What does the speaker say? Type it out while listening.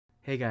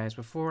Hey guys,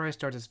 before I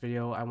start this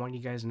video, I want you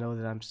guys to know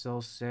that I'm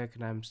still sick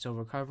and I'm still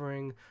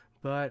recovering,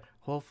 but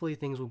hopefully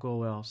things will go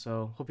well,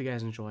 so hope you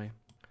guys enjoy.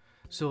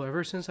 So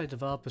ever since I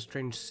developed a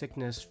strange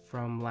sickness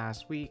from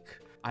last week,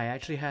 I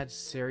actually had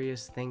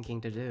serious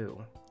thinking to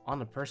do.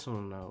 On a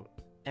personal note,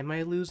 am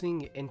I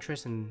losing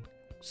interest in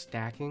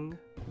stacking?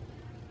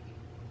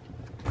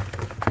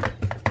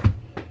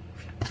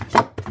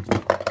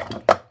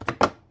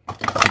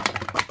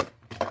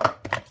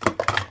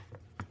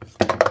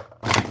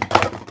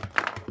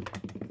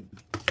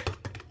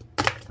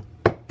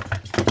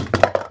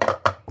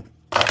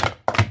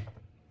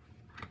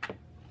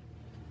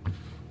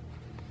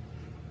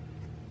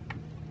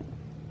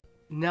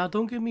 Now,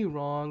 don't get me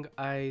wrong,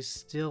 I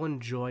still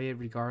enjoy it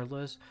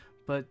regardless,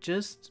 but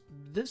just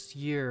this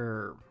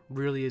year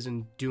really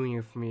isn't doing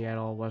it for me at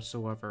all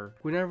whatsoever.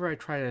 Whenever I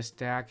try to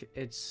stack,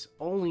 it's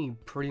only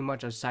pretty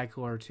much a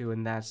cycle or two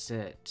and that's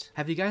it.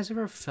 Have you guys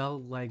ever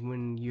felt like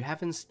when you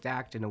haven't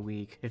stacked in a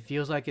week, it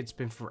feels like it's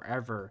been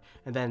forever,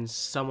 and then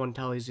someone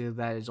tells you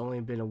that it's only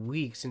been a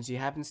week since you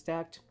haven't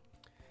stacked?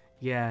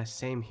 Yeah,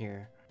 same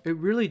here. It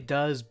really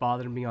does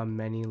bother me on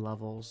many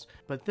levels,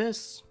 but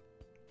this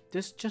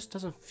just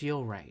doesn't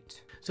feel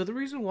right. So the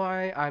reason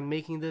why I'm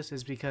making this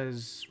is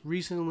because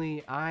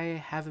recently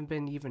I haven't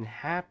been even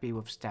happy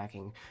with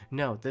stacking.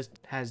 No, this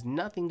has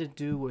nothing to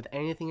do with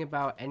anything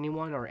about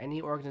anyone or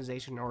any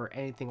organization or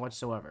anything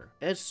whatsoever.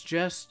 It's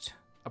just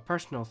a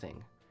personal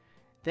thing.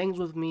 Things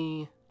with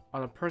me,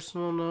 on a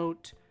personal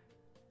note,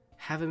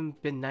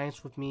 haven't been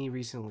nice with me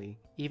recently,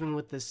 even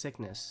with this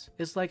sickness.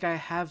 It's like I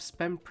have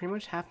spent pretty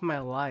much half of my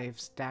life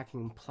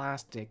stacking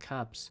plastic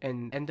cups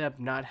and end up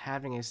not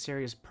having a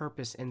serious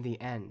purpose in the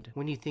end,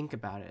 when you think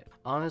about it.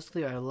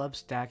 Honestly, I love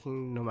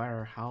stacking no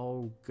matter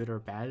how good or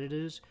bad it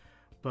is,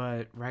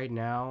 but right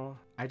now,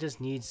 I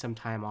just need some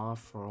time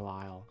off for a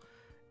while.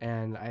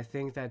 And I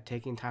think that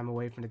taking time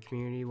away from the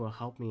community will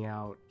help me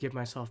out, get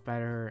myself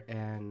better,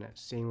 and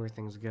seeing where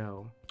things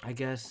go. I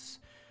guess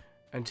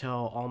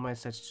until All My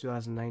Sets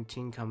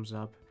 2019 comes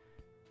up,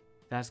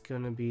 that's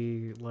gonna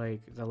be like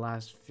the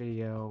last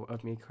video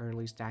of me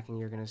currently stacking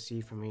you're gonna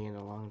see from me in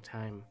a long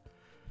time.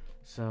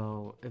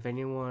 So if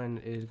anyone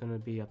is gonna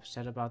be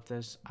upset about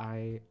this,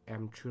 I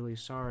am truly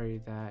sorry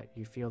that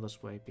you feel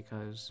this way,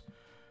 because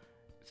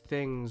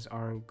things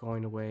aren't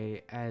going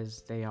away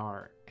as they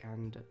are,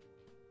 and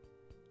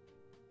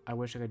I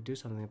wish I could do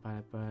something about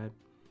it, but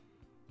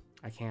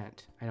I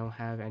can't. I don't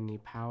have any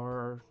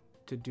power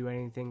to do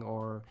anything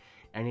or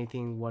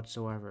anything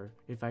whatsoever.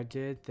 If I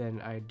did,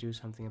 then I'd do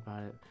something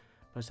about it.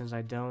 But since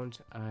I don't,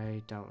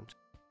 I don't.